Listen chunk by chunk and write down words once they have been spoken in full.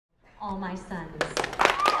all my sons.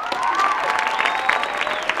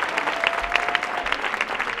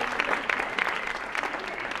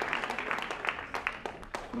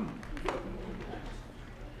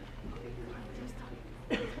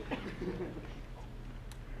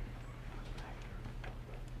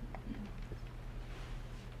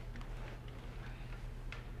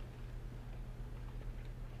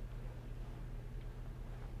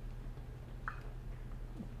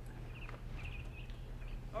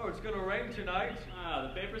 Oh, it's gonna rain tonight. Ah,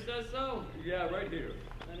 the paper says so? Yeah, right here.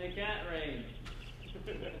 Then it can't rain.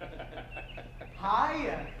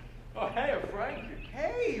 Hiya. Oh, hey, Frank.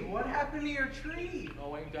 Hey, what happened to your tree?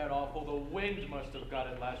 Oh, ain't that awful? The wind must have got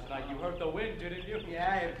it last night. You heard the wind, didn't you?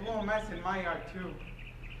 Yeah, it blew a mess in my yard too.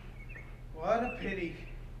 What a pity.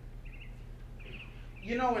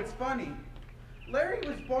 You know, it's funny. Larry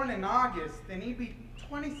was born in August, and he'd be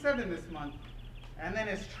 27 this month. And then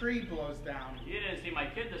his tree blows down. You didn't see my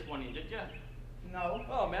kid this morning, did you? No.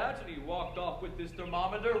 Oh, imagine he walked off with this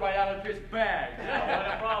thermometer right out of his bag. Yeah, what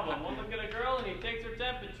a problem. One look at a girl and he takes her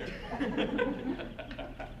temperature.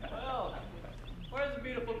 Well, where's the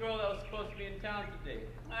beautiful girl that was supposed to be in town today?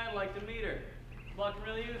 I'd like to meet her. Block can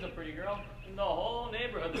really use a pretty girl. In the whole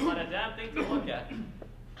neighborhood, there's not a damn thing to look at.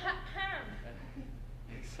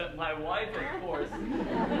 Except my wife, of course. Mrs.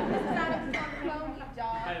 Adams is on the phone, you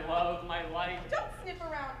dog. I love my life. Don't sniff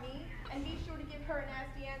around me, and be sure to give her a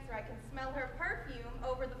nasty answer. I can smell her perfume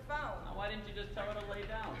over the phone. Now, why didn't you just tell her to lay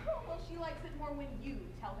down? Well, she likes it more when you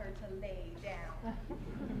tell her to lay down.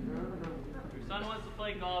 Your son wants to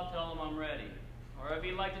play golf, tell him I'm ready. Or if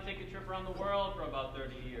he'd like to take a trip around the world for about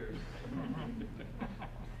 30 years.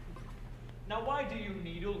 Now, why do you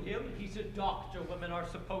needle him? He's a doctor. Women are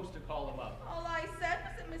supposed to call him up. All I said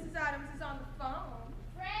was that Mrs. Adams is on the phone.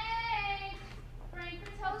 Frank! Frank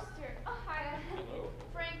the toaster. Oh, hi. Hello?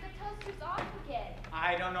 Frank the toaster's off again.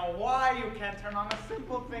 I don't know why you can't turn on a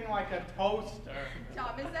simple thing like a toaster.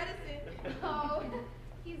 Thomas Edison. Oh,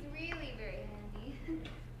 he's really very handy.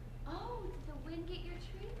 Oh, did the wind get your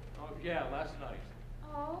tree? Oh, yeah, last night.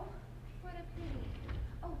 Oh, what a pity.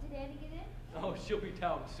 Oh, did Annie get in? Oh, she'll be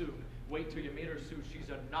down soon. Wait till you meet her, Sue. She's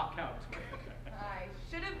a knockout. I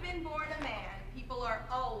should have been born a man. People are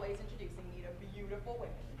always introducing me to beautiful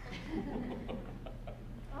women.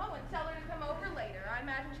 Oh, and tell her to come over later. I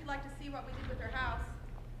imagine she'd like to see what we did with her house.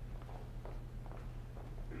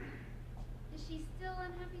 Is she still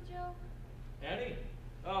unhappy, Joe? Annie?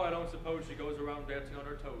 Oh, I don't suppose she goes around dancing on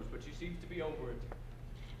her toes, but she seems to be over it.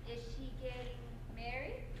 Is she getting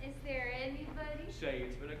married? Is there anybody? Say,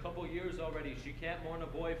 it's been a couple years already. She can't mourn a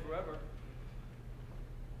boy forever.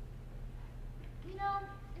 You know,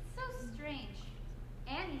 it's so strange.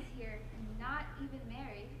 Annie's here and not even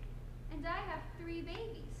married. And I have 3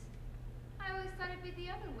 babies. I always thought it'd be the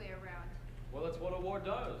other way around. Well, that's what a war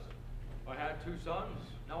does. I had 2 sons.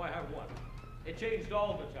 Now I have 1. It changed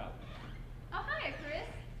all the time. Oh, hiya, Chris.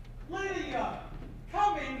 Lydia,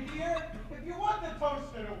 come in here. If you want the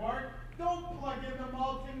toaster to work, don't plug in the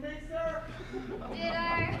molten mixer. Did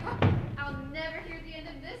I? I'll never hear the end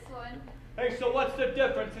of this one. Hey, so what's the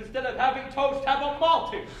difference? Instead of having toast, have a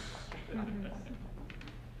malting.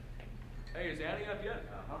 Hey, is Annie up yet?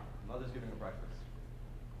 Uh-huh. Mother's giving her breakfast.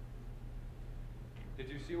 Did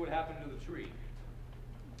you see what happened to the tree?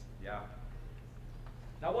 Yeah.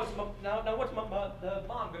 Now what's the mom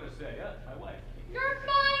gonna say? My wife. You're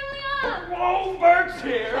finally up! Oh, Bert's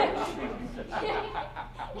here.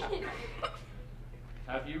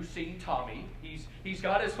 Have you seen Tommy? He's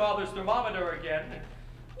got his father's thermometer again.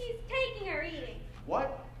 He's taking or eating.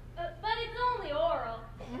 What? But it's only oral.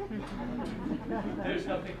 There's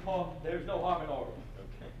no harm in oral.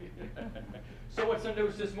 Okay. So what's the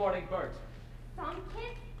news this morning, Bert? Some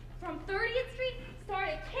kid from 30th Street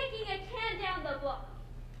started kicking a can down the block.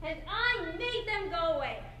 And I made them go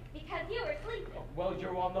away because you were sleeping. Oh, well,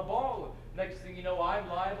 you're on the ball. Next thing you know, I'm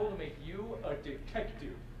liable to make you a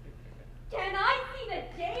detective. Can I see the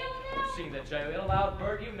jail now? See the jail allowed,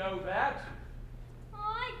 Bert, you know that. Oh,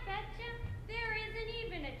 I betcha. There isn't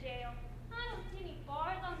even a jail. I don't see any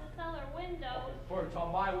bars on the cellar window. Bert,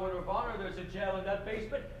 on my word of honor, there's a jail in that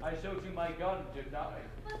basement. I showed you my gun, didn't I?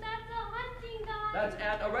 But that's a hunting gun. That's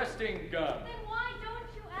an arresting gun. Then why don't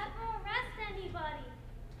you ever arrest anybody?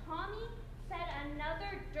 Tommy said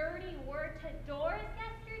another dirty word to Doris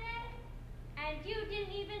yesterday, and you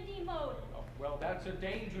didn't even demote him. Oh, well, that's a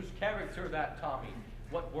dangerous character, that Tommy.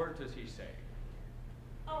 What word does he say?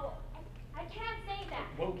 Oh, I can't say that.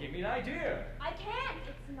 Well, give me an idea. I can't.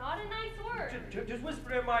 It's not a nice word. Just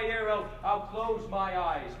whisper in my ear. I'll close my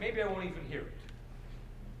eyes. Maybe I won't even hear it.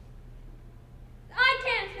 I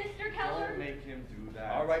can't, Mr. Keller. Don't make him do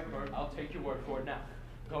that. All right, Bert. I'll take your word for it now.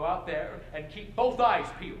 Go out there and keep both eyes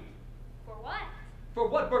peeled. For what? For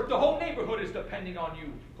what, Bert? The whole neighborhood is depending on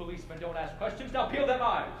you. Policemen don't ask questions. Now peel them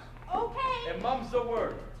eyes. Okay. And mum's the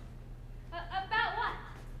word. About what?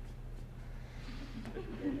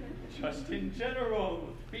 Just in general.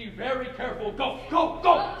 Be very careful. Go, go,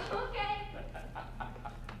 go! Oh, okay.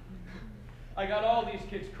 I got all these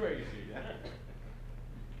kids crazy.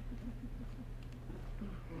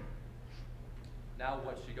 Now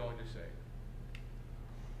what's she going to say?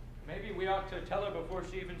 Maybe we ought to tell her before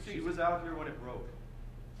she even sees She was out here when it broke.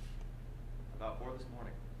 About 4 this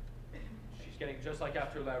morning. She's getting just like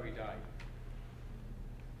after Larry died.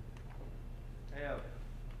 Hey,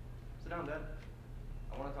 sit down, Dad.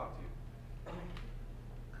 I want to talk to you.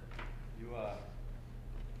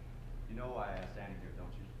 You know why I'm standing here,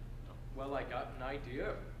 don't you? Well, I got an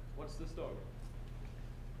idea. What's the story?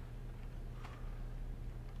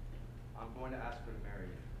 I'm going to ask her to marry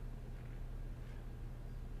you.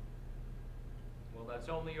 Well, that's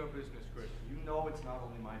only your business, Chris. You know it's not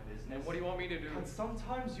only my business. And what do you want me to do? But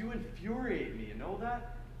sometimes you infuriate me, you know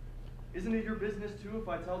that? Isn't it your business too if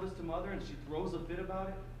I tell this to Mother and she throws a fit about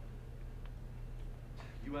it?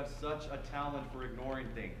 You have such a talent for ignoring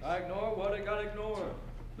things. I ignore what I gotta ignore.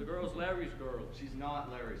 The girl's Larry's girl. She's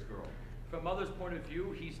not Larry's girl. From Mother's point of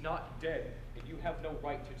view, he's not dead, and you have no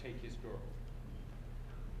right to take his girl.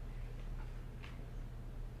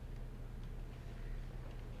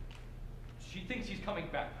 She thinks he's coming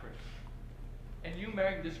back, Chris. And you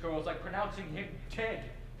marrying this girl is like pronouncing him dead.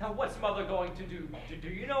 Now what's Mother going to do? Do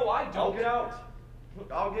you know I don't? I'll get out.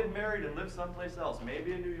 I'll get married and live someplace else,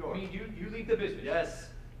 maybe in New York. I mean, you leave the business. Yes.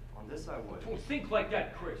 On this I would. Don't think like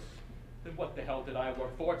that, Chris. Then what the hell did I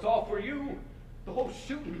work for? It's all for you. The whole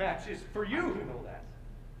shooting match is for you. I know that.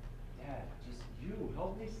 Dad, just you.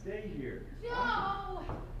 Help me stay here. Joe!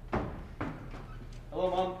 Hello,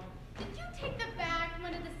 Mom. Did you take the bag from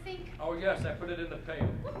under the sink? Oh yes, I put it in the pail.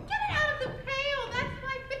 Well, get it out of the pail! That's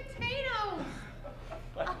my potatoes!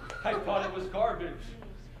 I thought it was garbage.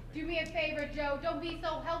 Do me a favor, Joe. Don't be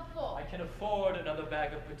so helpful. I can afford another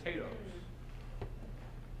bag of potatoes. Ugh,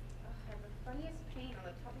 I have the funniest pain on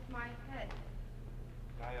the top of my head.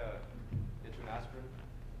 Can I, get you an aspirin?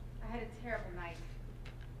 I had a terrible night.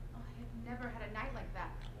 Oh, I have never had a night like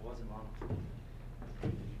that. What was it, Mom?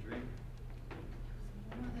 Did you dream? It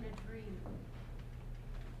was more than a dream.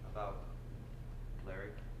 About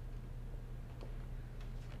Larry?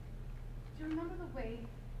 Do you remember the way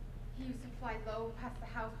he used to fly low past the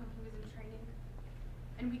house when he was in training?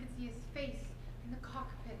 And we could see his face in the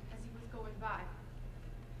cockpit as he was going by.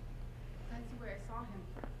 That's where I saw him.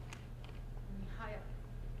 Really high up.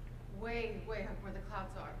 Way, way up where the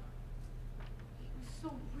clouds are. He was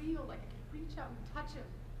so real, like I could reach out and touch him.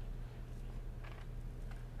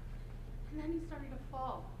 And then he started to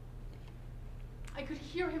fall. I could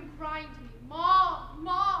hear him crying to me, "Mom,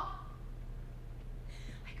 Mom!"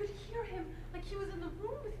 I could hear him like he was in the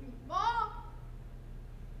room with me, "Mom!"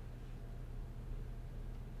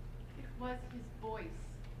 It was his voice.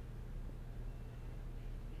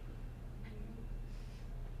 I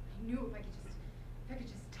knew if I could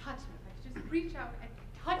just touch him, if I could just reach out and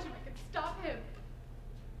touch him, I could stop him.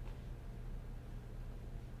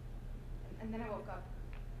 And then I woke up.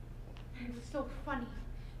 And it was so funny.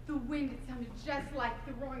 The wind, it sounded just like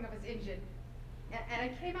the roaring of his engine. And I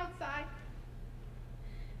came outside,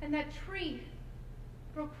 and that tree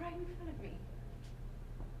broke right in front of me.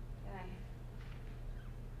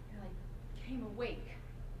 And I came awake.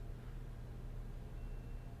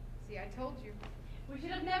 See, I told you. We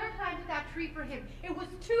should have never planted that tree for him. It was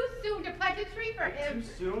too soon to plant a tree for him. Too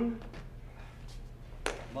soon?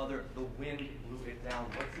 Mother, the wind blew it down.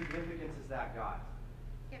 What significance has that got?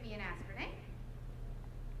 Get me an aspirin, eh?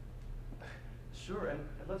 Sure, and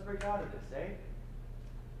let's break out of this, eh?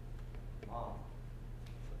 Mom,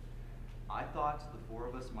 I thought the four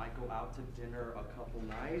of us might go out to dinner a couple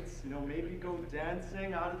nights. You know, maybe go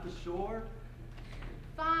dancing out at the shore.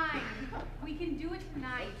 Fine. We can do it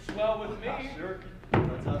tonight. Swell with me. Ah, sure.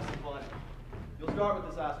 Let's have some fun. You'll start with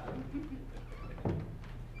this aspirin.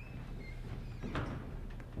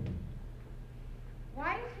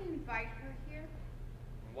 Why did he invite her here?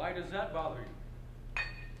 Why does that bother you?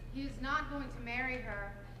 He is not going to marry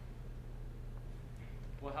her.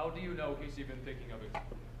 Well, how do you know he's even thinking of it?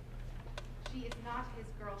 She is not his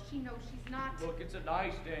girl. She knows she's not. Look, it's a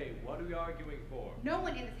nice day. What are we arguing for? No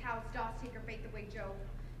one in this house does take her faith away, Joe.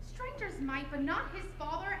 Strangers might, but not his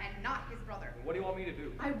father and not his brother. What do you want me to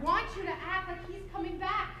do? I want you to act like he's coming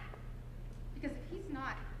back. Because if he's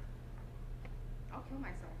not, I'll kill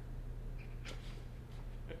myself.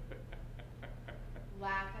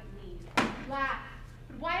 Laugh at me. Laugh.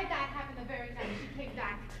 But Why did that happen the very night she came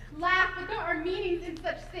back? Laugh, but there are meanings in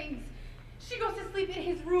such things. She goes to sleep in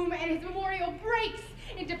his room and his memorial breaks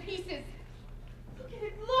into pieces. Look at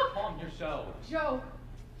it, look! Calm yourself. Joe,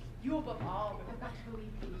 you above all have got to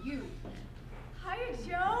believe in you. Hiya,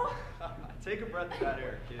 Joe. Take a breath of that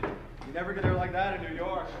air, kid. You never get air like that in New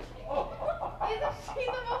York. Isn't she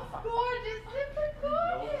the most gorgeous, super No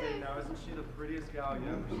gorgeous? kidding, now isn't she the prettiest gal you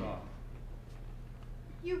ever saw?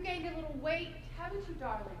 You gained a little weight, haven't you,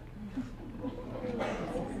 darling?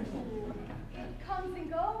 It comes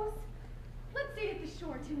and goes. Let's eat at the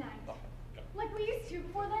shore tonight. Like we used to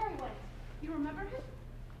before Larry went. You remember him?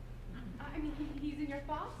 I mean, he's in your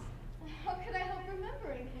thoughts? How could I help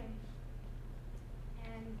remembering him?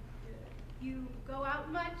 And you go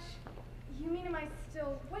out much? You mean am I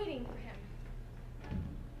still waiting for him?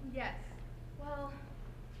 Yes. Well,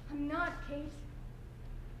 I'm not, Kate.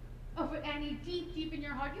 Oh, but Annie, deep, deep in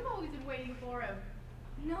your heart, you've always been waiting for him.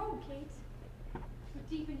 No, Kate. But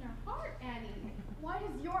deep in your heart, Annie. Why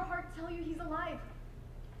does your heart tell you he's alive?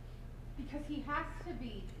 Because he has to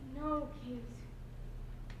be. No, Kate.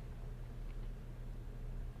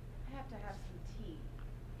 I have to have some tea.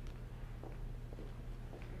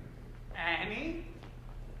 Annie?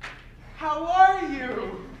 How are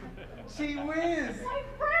you? Gee whiz. Why,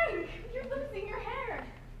 Frank! You're losing your hair.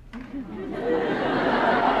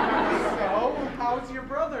 So, how's your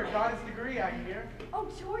brother? Got his degree, I hear. Oh,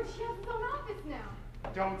 George, he has his own office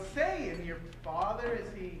now. Don't say. And your father, is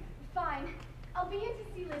he? Fine. I'll be in to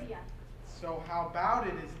see Lydia. So how about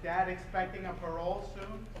it? Is Dad expecting a parole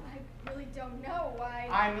soon? I really don't know why.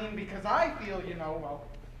 I mean, because I feel, well,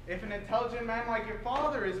 if an intelligent man like your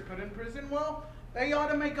father is put in prison, well, they ought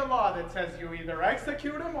to make a law that says you either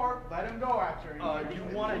execute him or let him go after him. You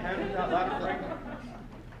want to hand me that ladder, Frank?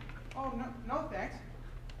 Oh, no thanks.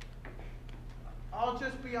 I'll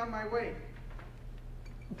just be on my way.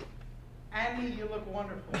 Annie, you look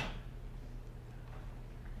wonderful.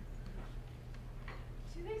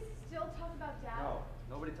 Do they still talk about Dad? No,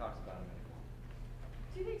 nobody talks about him anymore.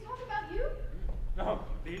 Do they talk about you? No,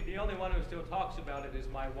 the only one who still talks about it is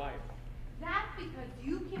my wife. That's because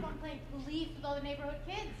you keep on playing police with all the neighborhood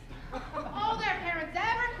kids. All their parents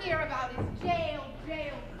ever hear about is jail,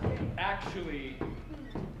 jail, jail. Actually,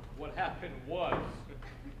 what happened was,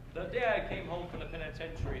 the day I came home from the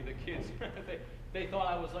penitentiary, the kids, they thought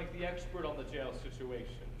I was like the expert on the jail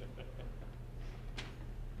situation.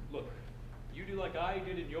 Look, you do like I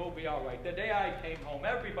did and you'll be all right. The day I came home,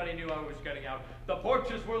 everybody knew I was getting out. The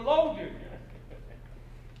porches were loaded.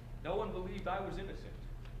 No one believed I was innocent.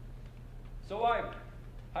 So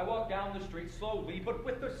I walked down the street slowly, but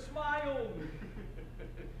with a smile.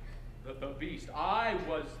 The beast. I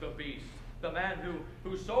was the beast. The man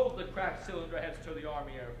who sold the cracked cylinder heads to the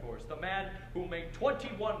Army Air Force. The man who made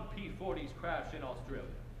 21 P-40s crash in Australia.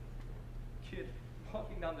 Kid,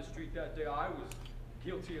 walking down the street that day, I was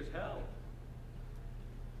guilty as hell.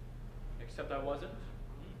 Except I wasn't.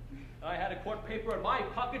 I had a court paper in my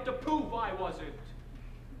pocket to prove I wasn't.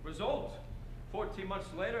 Result, 14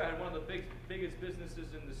 months later, I had one of the biggest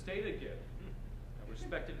businesses in the state again. A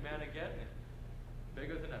respected man again,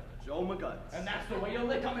 bigger than ever. Joe McGuts. And that's the way you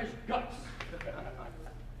lick on his guts.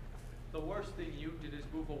 The worst thing you did is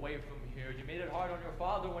move away from here. You made it hard on your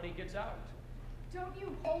father when he gets out. Don't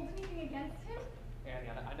you hold anything against him? Annie,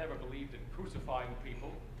 I never believed in crucifying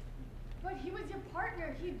people. But he was your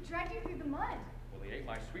partner. He dragged you through the mud. Well, he ain't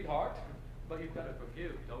my sweetheart, but you've got to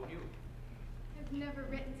forgive, don't you? I've never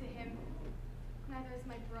written to him. Neither is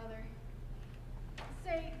my brother.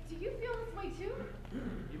 Say, do you feel this way too?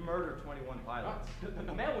 You murdered 21 pilots.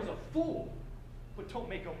 The man was a fool. But don't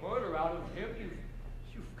make a murder out of him.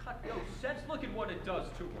 You've got no sense. Look at what it does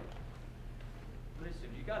to him. Listen,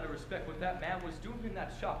 you got to respect what that man was doing in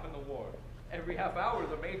that shop in the war. Every half hour,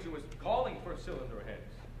 the major was calling for cylinder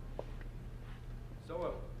heads.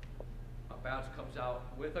 So a batch comes out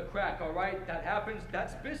with a crack, all right? That happens.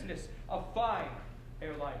 That's business. A fine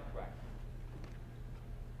airline crack.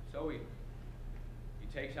 So he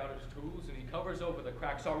takes out his tools and he covers over the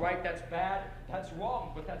cracks. All right, that's bad. That's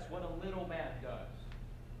wrong. But that's what a little man does.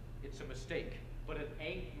 It's a mistake. But it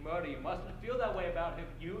ain't murder. You mustn't feel that way about him.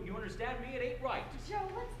 You understand me? It ain't right. Joe,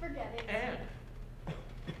 let's forget it. And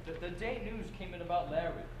the day news came in about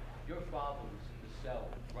Larry. Your father was in the cell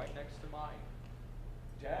right next to mine.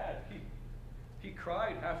 Dad, he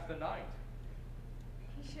cried half the night.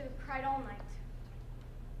 He should have cried all night.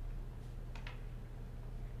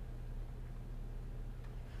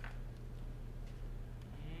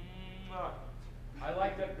 I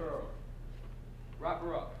like that girl. Wrap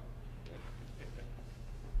her up.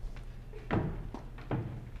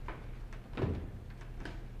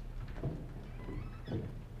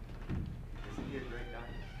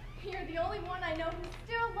 You're the only one I know who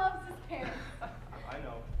still loves his parents. I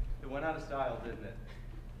know. It went out of style, didn't it?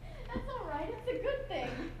 That's all right. It's a good thing.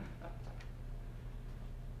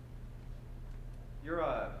 You're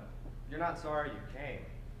not sorry you came.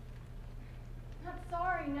 Not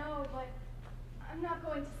sorry, no, but I'm not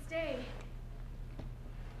going to stay.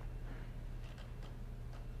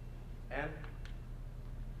 Anne?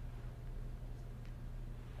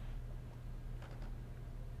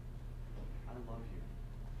 I love you.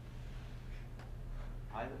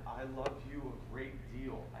 I love you a great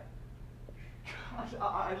deal.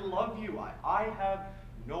 I love you. I have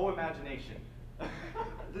no imagination.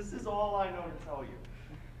 This is all I know to tell you.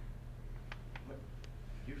 But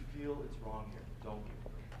you feel it's wrong here, don't you?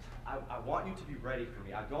 I want you to be ready for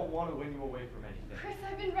me. I don't want to win you away from anything. Chris,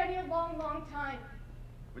 I've been ready a long, long time.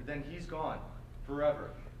 But then he's gone.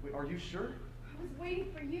 Forever. Wait, are you sure? I was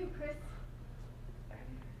waiting for you, Chris.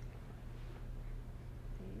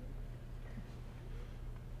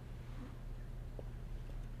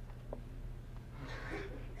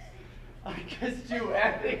 I kissed you,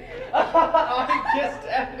 Annie. I kissed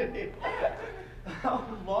Annie. How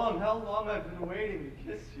long I've been waiting to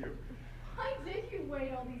kiss you. Why did you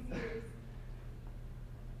wait all these years?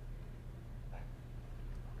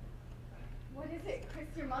 What is it, Chris,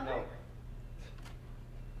 your mother? No.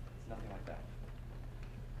 It's nothing like that.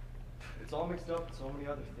 It's all mixed up with so many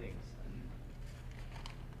other things.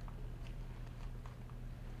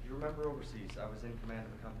 You remember overseas, I was in command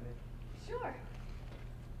of a company? Sure.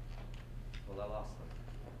 Well, I lost them.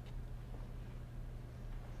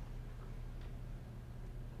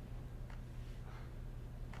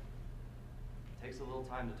 It takes a little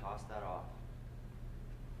time to toss that off.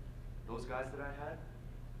 Those guys that I had,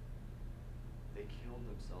 they killed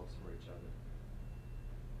themselves for each other.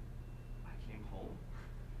 I came home.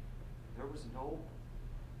 There was no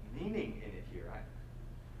meaning in it here.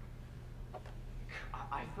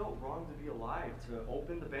 I felt wrong to be alive, to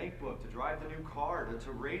open the bank book, to drive the new car,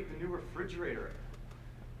 to raid the new refrigerator.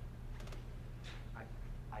 I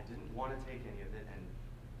didn't want to take any of it, and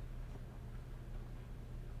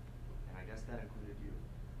I guess that included you.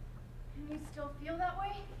 And you still feel that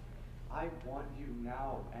way? I want you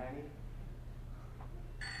now, Annie.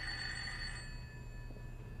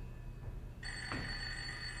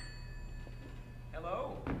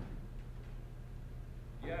 Hello?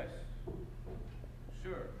 Yes.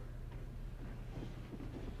 Sure.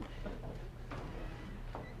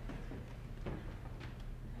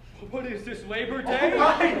 What is this, Labor Day? All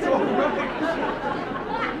right. You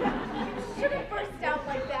shouldn't burst out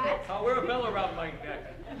like that. I'll wear a bell around my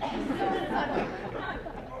neck.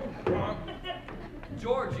 So subtle.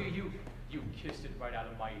 Georgie, you kissed it right out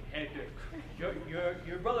of my head.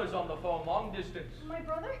 Your brother's on the phone, long distance. My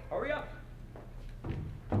brother? Hurry up.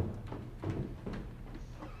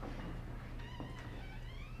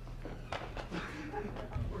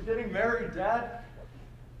 We're getting married, Dad.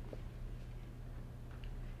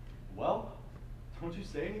 Well, don't you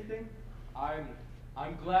say anything? I'm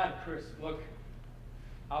glad, Chris. Look,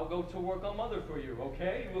 I'll go to work on Mother for you,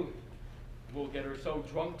 okay? We'll get her so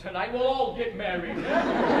drunk tonight, we'll all get married. There's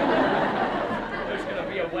gonna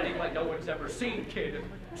be a wedding like no one's ever seen, kid.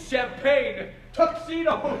 Champagne,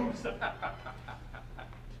 tuxedos.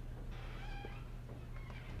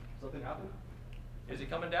 Something happened? Is he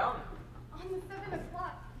coming down? On the 7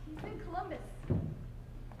 o'clock. He's in Columbus.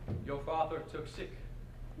 Your father took sick.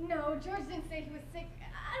 No, George didn't say he was sick.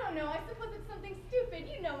 I don't know. I suppose it's something stupid.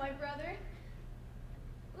 You know my brother.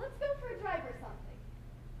 Let's go for a drive or something.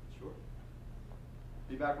 Sure.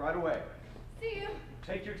 Be back right away. See you.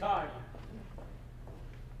 Take your time.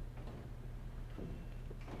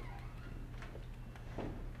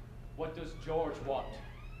 What does George want?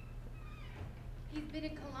 He's been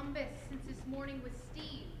in Columbus since this morning with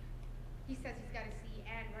Steve. He says he's got to see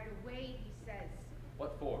Anne right away, he says.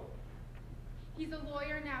 What for? He's a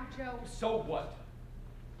lawyer now, Joe. So what?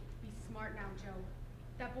 Be smart now, Joe.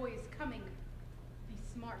 That boy is coming. Be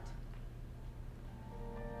smart.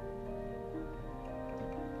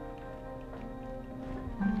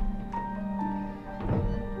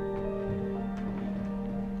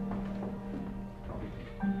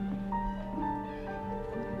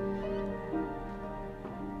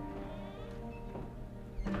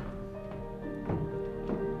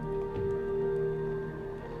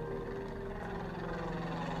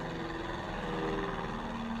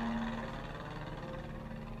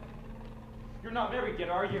 You're not married yet,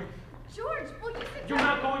 are you? George, will you sit You're down?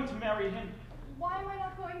 not going to marry him Why am I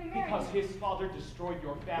not going to marry because him? his father destroyed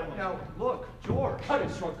your family. Now, look, George. Cut it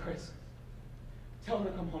short, Chris. Tell her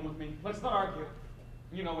to come home with me. Let's not argue.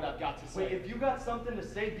 You know what I've got to say. Wait, if you got something to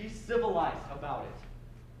say, be civilized about it.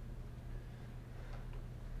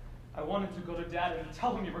 I wanted to go to Dad and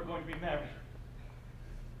tell him you were going to be married.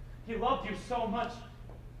 He loved you so much.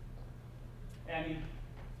 Annie,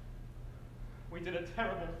 we did a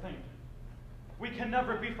terrible thing. We can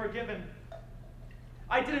never be forgiven.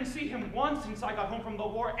 I didn't see him once since I got home from the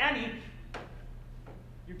war. Annie,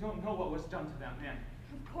 you don't know what was done to that man.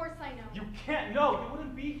 Of course I know. You can't know. You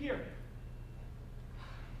wouldn't be here.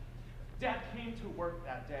 Dad came to work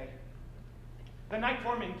that day. The night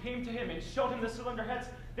foreman came to him and showed him the cylinder heads.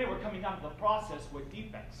 They were coming out of the process with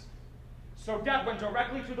defects. So Dad went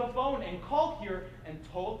directly to the phone and called here and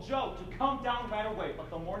told Joe to come down right away, but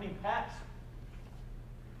the morning passed.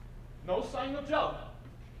 No sign of Joe.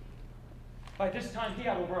 By this time, he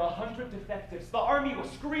had over 100 defectives. The army was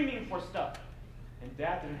screaming for stuff, and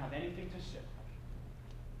Dad didn't have anything to ship.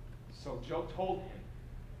 So Joe told him,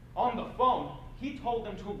 on the phone, he told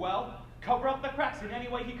them to, well, cover up the cracks in any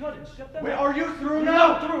way he could and ship them. Wait, out. are you through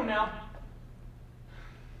now? No, through now.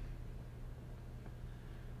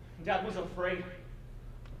 Dad was afraid.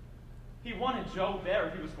 He wanted Joe there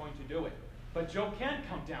if he was going to do it. But Joe can't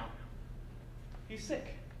come down. He's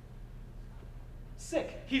sick.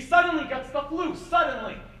 Sick. He suddenly gets the flu,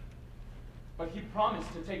 suddenly. But he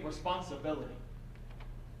promised to take responsibility.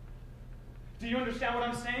 Do you understand what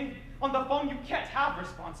I'm saying? On the phone, you can't have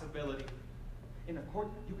responsibility. In a court,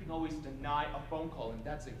 you can always deny a phone call, and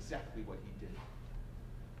that's exactly what he did.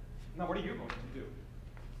 Now, what are you going to do?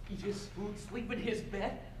 Eat his food, sleep in his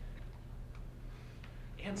bed?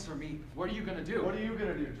 Answer me. What are you going to do? What are you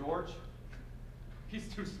gonna do, George? He's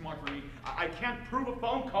too smart for me. I can't prove a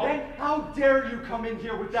phone call. Then how dare you come in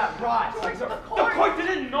here with that rot? George, The court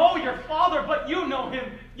didn't know your father, but you know him.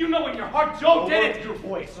 You know in your heart Joe did it. Your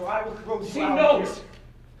voice, or I will throw you She out knows. here.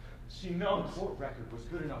 She knows. The court record was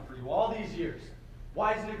good enough for you all these years.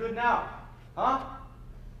 Why isn't it good now? Huh?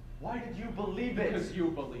 Why did you believe it? Because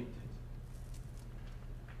you believed it.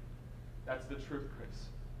 That's the truth, Chris.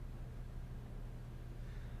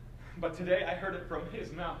 But today I heard it from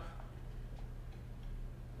his mouth.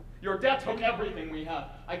 Your dad took everything we have.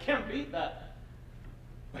 I can't beat that.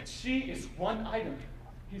 But she is one item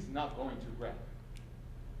he's not going to grab.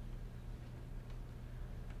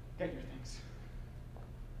 Get your things.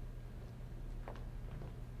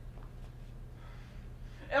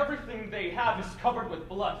 Everything they have is covered with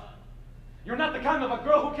blood. You're not the kind of a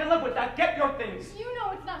girl who can live with that. Get your things. You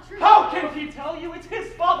know it's not true. How can he tell you? It's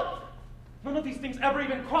his father. None of these things ever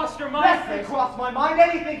even crossed your mind. Yes, they cross my mind.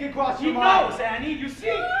 Anything can cross He your mind. knows, Annie. You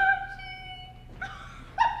see?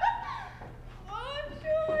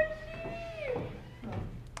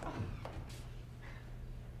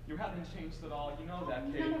 You haven't changed at all. You know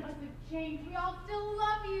that, Kate. None of us have changed. We all still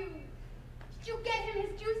love you. Did you get him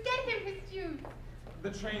his juice? Get him his juice. The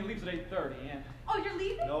train leaves at 8:30, and Oh, you're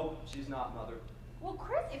leaving? No, she's not, Mother. Well,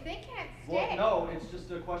 Chris, if they can't Well, stay. no, it's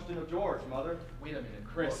just a question of George, Mother. wait a minute,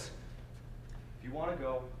 Chris. If you want to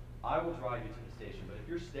go, I will drive you to the station. But if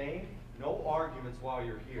you're staying, no arguments while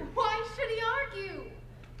you're here. Why should he argue?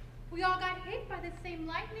 We all got hit by the same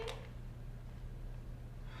lightning.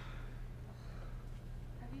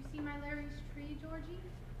 Have you seen my Larry's tree, Georgie?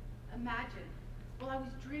 Imagine, while I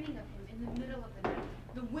was dreaming of him in the middle of the night,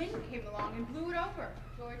 the wind came along and blew it over.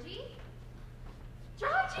 Georgie?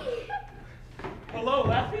 Georgie! Hello,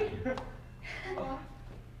 Laffy.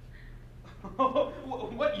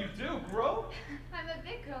 What you do, bro? I'm a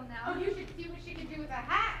big girl now. Oh, you should see what she can do with a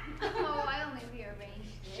hat. Oh, I only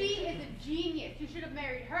rearranged it. She is a genius. You should have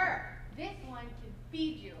married her. This one can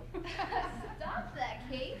feed you. Stop that,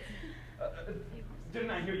 Kate. Didn't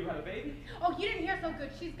I hear you had a baby? Oh, you didn't hear so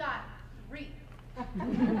good. She's got 3.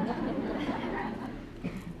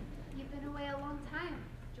 You've been away a long time,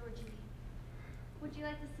 Georgie. Would you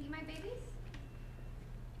like to see my babies?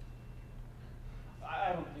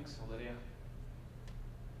 I don't think so, Lydia.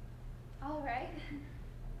 All right.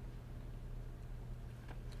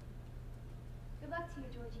 Good luck to you,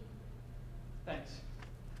 Georgie. Thanks.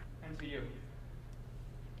 And to you.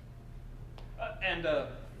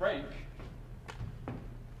 Frank.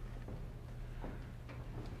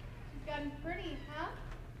 She's gotten pretty, huh?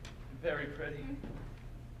 Very pretty.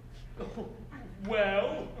 Oh,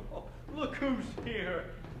 well, look who's here.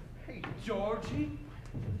 Hey, Georgie.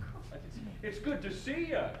 It's good to see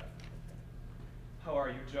you. How are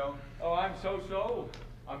you, Joe? Oh, I'm so-so.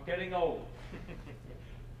 I'm getting old.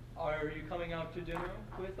 Are you coming out to dinner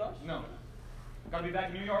with us? No. Gotta be back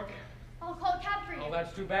in New York. I'll call a cab for you. Oh,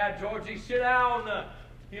 that's too bad, Georgie. Sit down.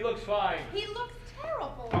 He looks fine. He looks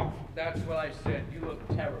terrible. Oh, that's what I said. You look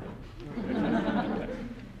terrible.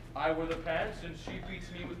 I wear the pants and she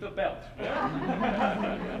beats me with the belt.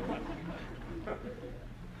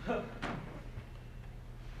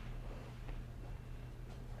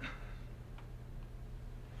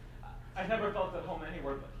 I never felt at home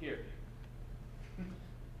anywhere but here.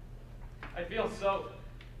 I feel so...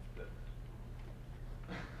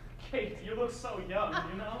 Kate, you look so young,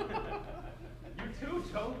 you know? You too,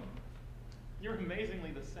 Joe. You're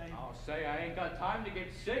amazingly the same. I'll say I ain't got time to get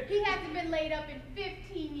sick. He hasn't been laid up in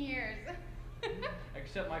 15 years.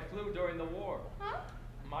 Except my flu during the war. Huh?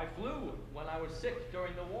 My flu when I was sick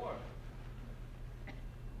during the war.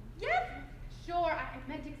 Yes, sure, I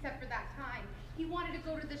meant except for that time. He wanted to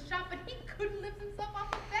go to the shop, but he couldn't lift himself off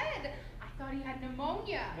the bed. I thought he had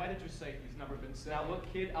pneumonia. Why did you say he's never been sick? Now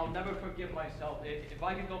look, kid, I'll never forgive myself. If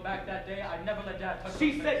I could go back that day, I'd never let Dad touch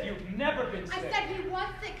She me. said you've never been sick. I said he was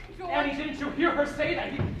sick, George. Annie, didn't you hear her say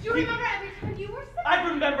that? Do you remember every time you were sick? I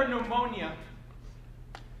remember pneumonia.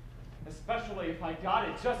 Especially if I got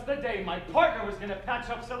it just the day my partner was going to patch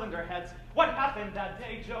up cylinder heads. What happened that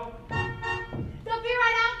day, Joe? They'll be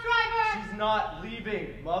right out, driver. She's not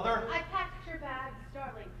leaving, Mother. I packed your bags,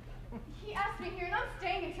 darling. He asked me here, and I'm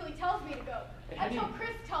staying until he tells me to go. Until Chris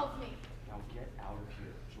tells me. Now get out of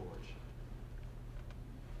here, George.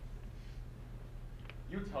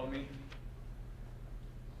 You tell me.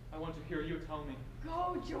 I want to hear you tell me.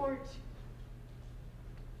 Go, George.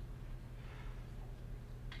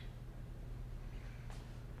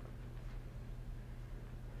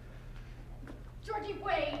 Georgie,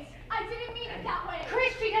 wait. I didn't mean it that way.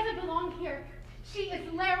 Chris, she doesn't belong here. She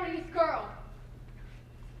is Larry's girl.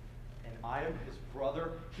 And I am his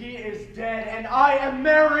brother. He is dead, and I am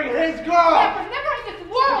marrying his girl! Never, never in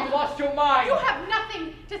this world! You lost your mind! You have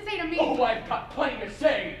nothing to say to me. Oh, I've got plenty to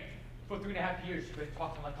say! For 3.5 years, you've been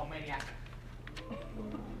talking like a maniac.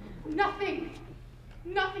 Nothing.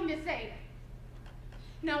 Nothing to say.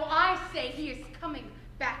 Now I say he is coming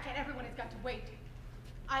back, and everyone has got to wait.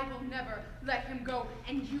 I will never let him go,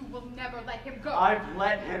 and you will never let him go. I've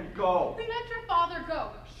let him go. Then let your father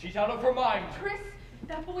go. She's out of her mind. Chris,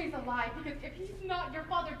 that boy's alive, because if he's not, your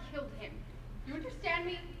father killed him. You understand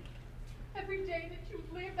me? Every day that you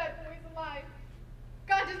live, that boy's alive.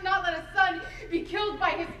 God does not let a son be killed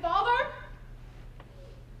by his father.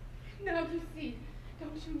 Now you see.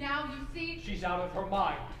 Don't you now, you see? She's out of her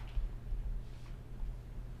mind.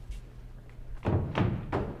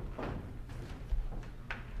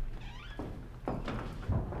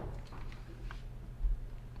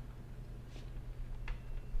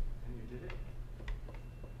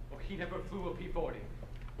 He never flew a P-40.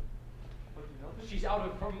 But you know that She's out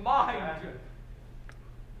of her mind. Dad,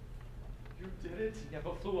 you did it? He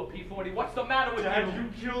never flew a P-40. What's the matter with Dad, you?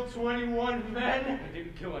 you killed 21 men? I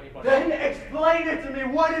didn't kill anybody. Then explain it to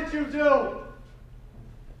me. What did you do?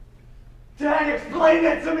 Dad, explain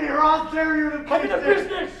it to me or I'll tear you to pieces. I'm in the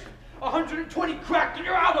business! 120 cracked and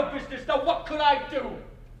you're out of business. Now what could I do?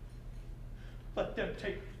 Let them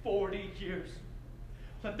take 40 years.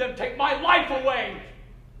 Let them take my life away.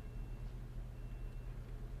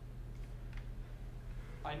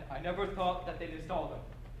 I never thought that they'd install them.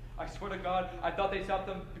 I swear to God, I thought they stopped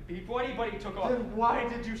them before anybody took off. Then why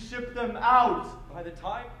did you ship them out? By the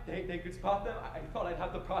time they could spot them, I thought I'd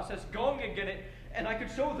have the process going again, and I could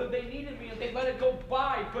show them they needed me and they let it go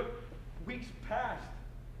by, but weeks passed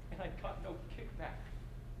and I got no kickback.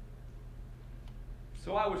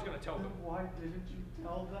 So I was going to tell Then them. why didn't you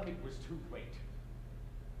tell them? It was too late.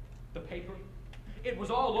 The paper, it was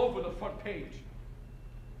all over the front page.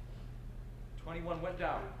 21 went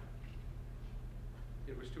down.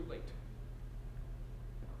 It was too late.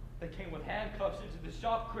 They came with handcuffs into the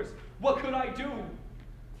shop, Chris. What could I do?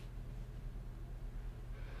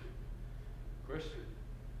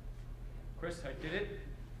 Chris, I did it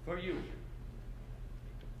for you.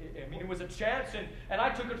 I mean, it was a chance, and I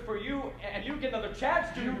took it for you, and you get another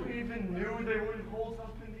chance to. You even knew they wouldn't hold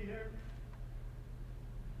up in the air?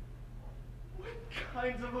 What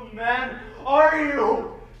kinds of a man are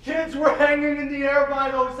you? Kids were hanging in the air by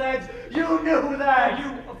those heads. You knew that. Are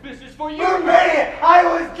you a business for you? For me, I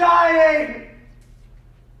was dying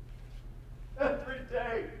every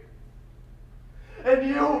day. And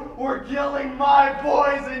you were killing my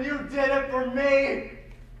boys, and you did it for me.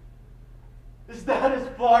 Is that as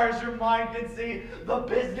far as your mind can see the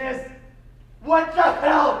business? What the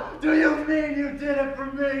hell do you mean you did it for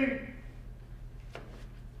me?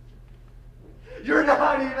 You're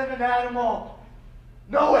not even an animal.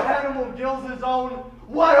 No animal kills his own.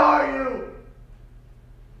 What are you?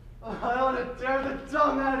 I ought to tear the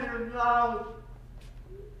tongue out of your mouth.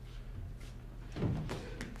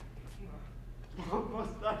 What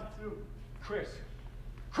must I do? Chris.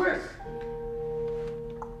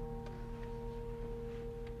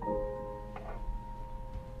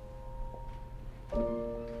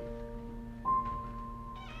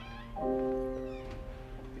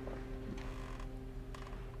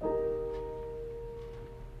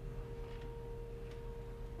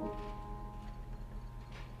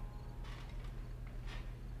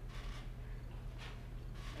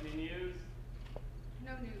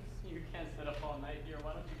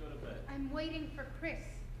 waiting for Chris.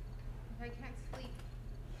 I can't sleep.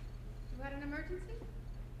 You had an emergency?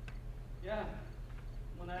 Yeah.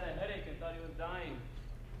 One had a headache and thought he was dying.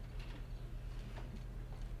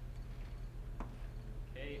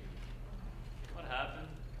 Kate, what happened?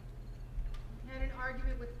 I had an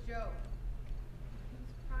argument with Joe. He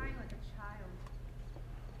was crying like a child.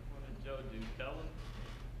 What did Joe do? Tell him?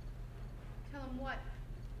 Tell him what?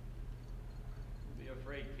 Don't be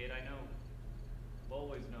afraid, Kate, I know. I've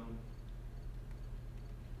always known.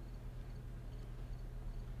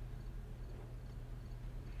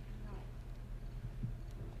 No.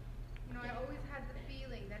 You know, I always had the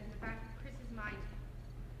feeling that in the back of Chris's mind,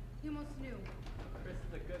 he almost knew. Chris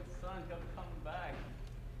is a good son. He'll come back.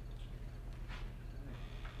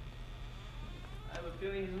 I have a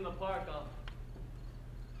feeling he's in the park. I'll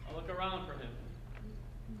look around for him.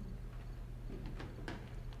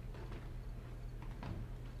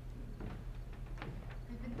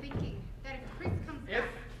 I've been thinking that if Chris comes If? back,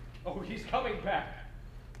 Oh, he's coming back.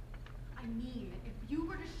 I mean, if you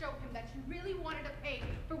were to show him that you really wanted to pay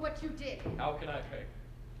for what you did, How can I pay?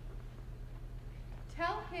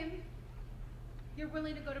 tell him you're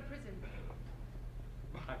willing to go to prison.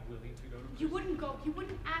 I'm willing to go to prison. You wouldn't go. He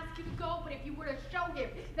wouldn't ask you to go, but if you were to show him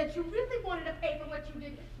that you really wanted to pay for what you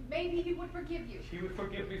did, maybe he would forgive you. He would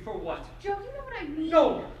forgive me for what? Joe, you know what I mean?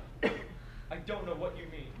 No! I don't know what you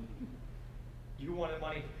mean. You wanted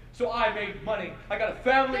money, so I made money. I got a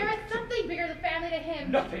family. There is something bigger than family to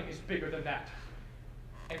him. Nothing is bigger than that.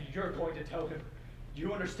 And you're going to tell him,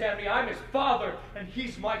 you understand me? I'm his father, and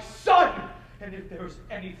he's my son! And if there's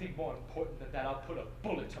anything more important than that, I'll put a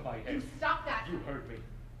bullet to my head. You stop that. You heard me.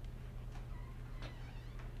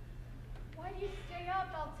 Why do you stay up?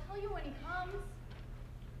 I'll tell you when he comes.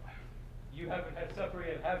 You haven't had supper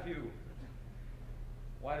yet, have you?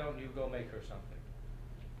 Why don't you go make her something?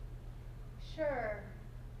 Sure.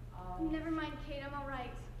 Never mind, Kate, I'm all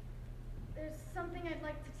right. There's something I'd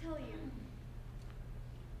like to tell you.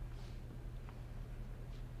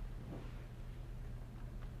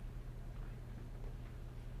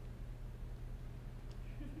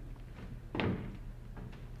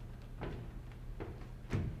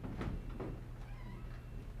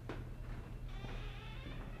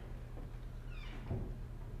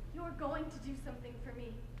 You're going to do something for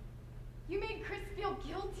me. You made Chris feel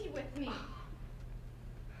guilty with me.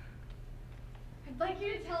 I'd like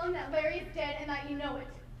you to tell him that Larry is dead and that you know it.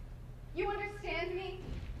 You understand me?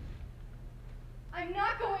 I'm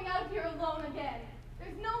not going out here alone again.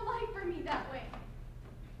 There's no life for me that way.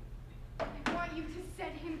 I want you to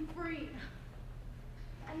set him free.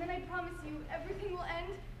 And then I promise you everything will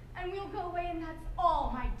end and we'll go away and that's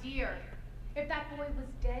all. My dear, if that boy was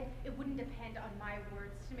dead, it wouldn't depend on my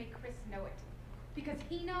words to make Chris know it. Because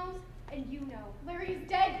he knows and you know. Larry is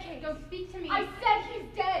dead, Kate. Don't speak to me. I said he's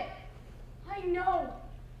dead. I know.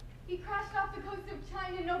 He crashed off the coast of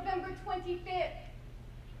China November 25th.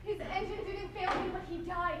 His engine didn't fail him, but he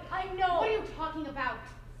died. I know. What are you talking about?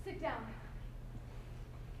 Sit down.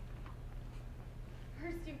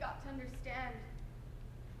 First, you've got to understand.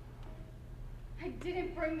 I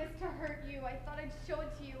didn't bring this to hurt you. I thought I'd show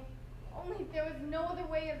it to you. Only there was no other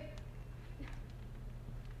way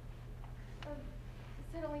of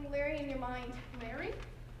settling Larry in your mind. Larry?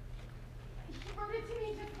 He wrote it to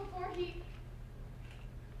me just before he...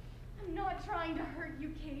 I'm not trying to hurt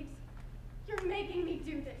you, Kate. You're making me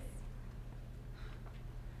do this.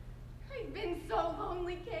 I've been so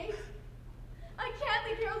lonely, Kate. I can't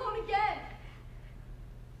leave here alone again.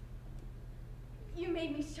 You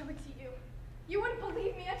made me show it to you. You wouldn't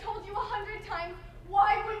believe me. I told you 100 times.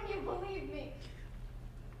 Why wouldn't you believe me?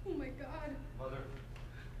 Oh my God. Mother,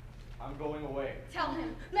 I'm going away. Tell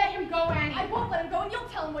him. Let him go, Annie. I won't let him go, and you'll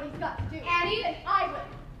tell him what he's got to do. Annie? And I will.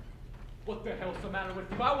 What the hell's the matter with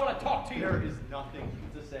you? I want to talk to you. There is nothing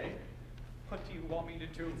to say. What do you want me to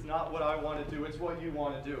do? It's not what I want to do, it's what you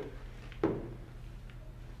want to do.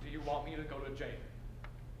 Do you want me to go to jail?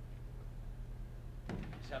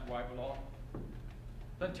 Is that where I belong?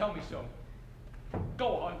 Then tell me so.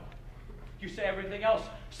 Go on. You say everything else.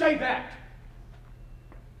 Say that!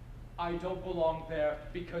 I don't belong there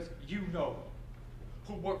because you know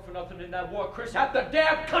who worked for nothing in that war. Chris, half the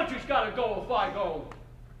damn country's got to go if I go.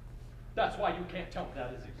 That's why you can't tell me.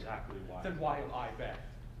 That is exactly why. Then why am I bad?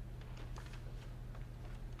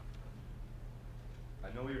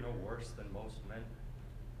 I know you're no worse than most men,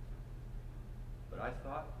 but I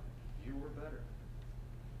thought you were better.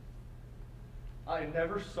 I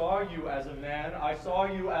never saw you as a man. I saw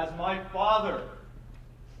you as my father.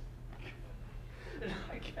 And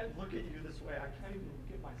I can't look at you this way. I can't even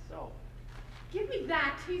look at myself. Give me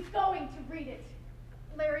that. He's going to read it.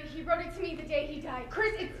 Larry, he wrote it to me the day he died.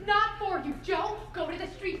 Chris, it's not for you. Joe, go to the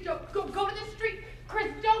street. Joe, go to the street. Chris,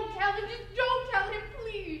 don't tell him. Just don't tell him,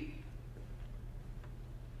 please.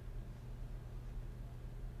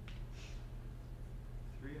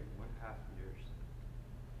 3.5 years.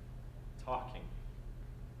 Talking.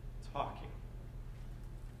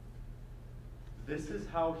 This is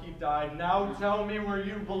how he died. Now tell me where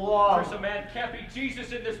you belong. Chris, a man can't be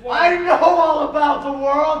Jesus in this world. I know all about the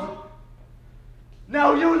world.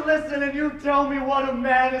 Now you listen and you tell me what a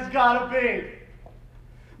man has got to be.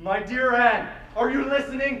 My dear Anne, are you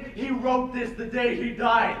listening? He wrote this the day he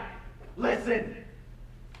died. Listen.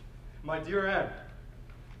 My dear Anne,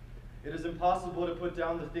 it is impossible to put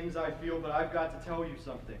down the things I feel, but I've got to tell you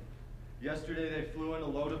something. Yesterday they flew in a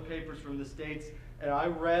load of papers from the States, and I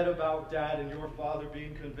read about Dad and your father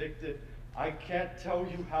being convicted. I can't tell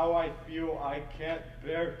you how I feel. I can't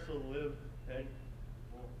bear to live anymore.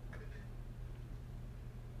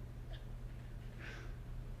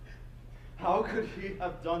 How could he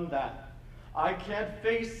have done that? I can't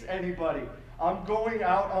face anybody. I'm going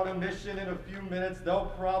out on a mission in a few minutes.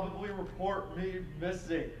 They'll probably report me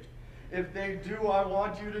missing. If they do, I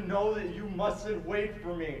want you to know that you mustn't wait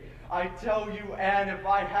for me. I tell you, Anne, if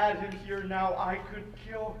I had him here now, I could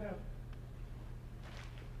kill him.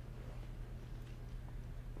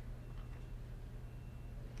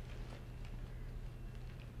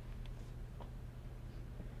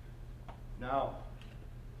 Now,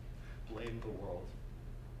 blame the world.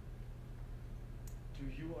 Do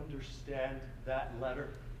you understand that letter?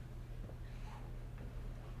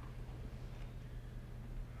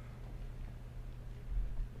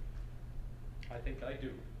 I think I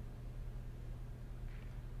do.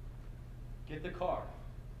 Get the car.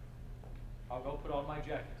 I'll go put on my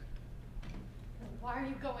jacket. Why are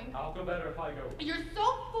you going? I'll go better if I go. You're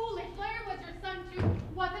so foolish. Larry was your son too.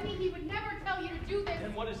 Wasn't he? He would never tell you to do this.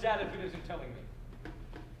 And what is that if it isn't telling me?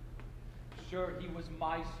 Sure, he was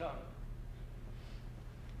my son.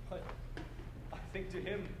 But I think to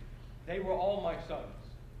him, they were all my sons.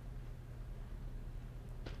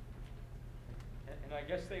 And I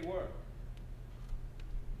guess they were.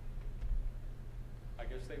 I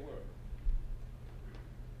guess they were.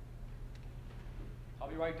 I'll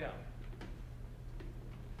be right down.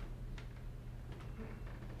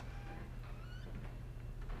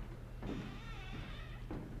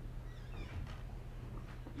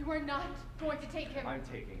 You are not going to take him. I'm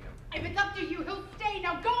taking him. If it's up to you, he'll stay.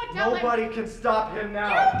 Now go and tell him. Nobody can stop him now.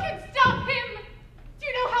 You can stop him. Do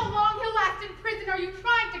you know how long he'll last in prison? Are you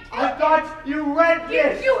trying to kill him? I thought you read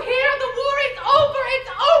this. Did you hear? The war is over. It's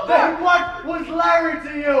over. Then what was Larry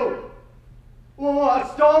to you? Well,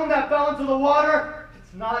 a stone that fell into the water?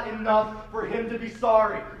 It's not enough for him to be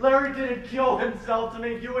sorry. Larry didn't kill himself to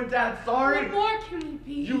make you and Dad sorry. What more can he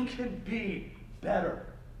be? You can be better.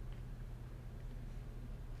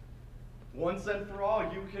 Once and for all,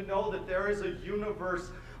 you can know that there is a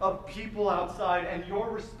universe of people outside and you're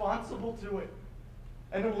responsible to it.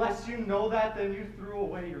 And unless you know that, then you threw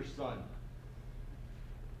away your son.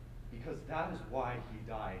 Because that is why he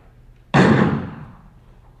died.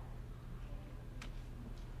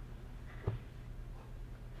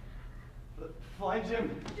 Find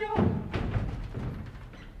him. Joe.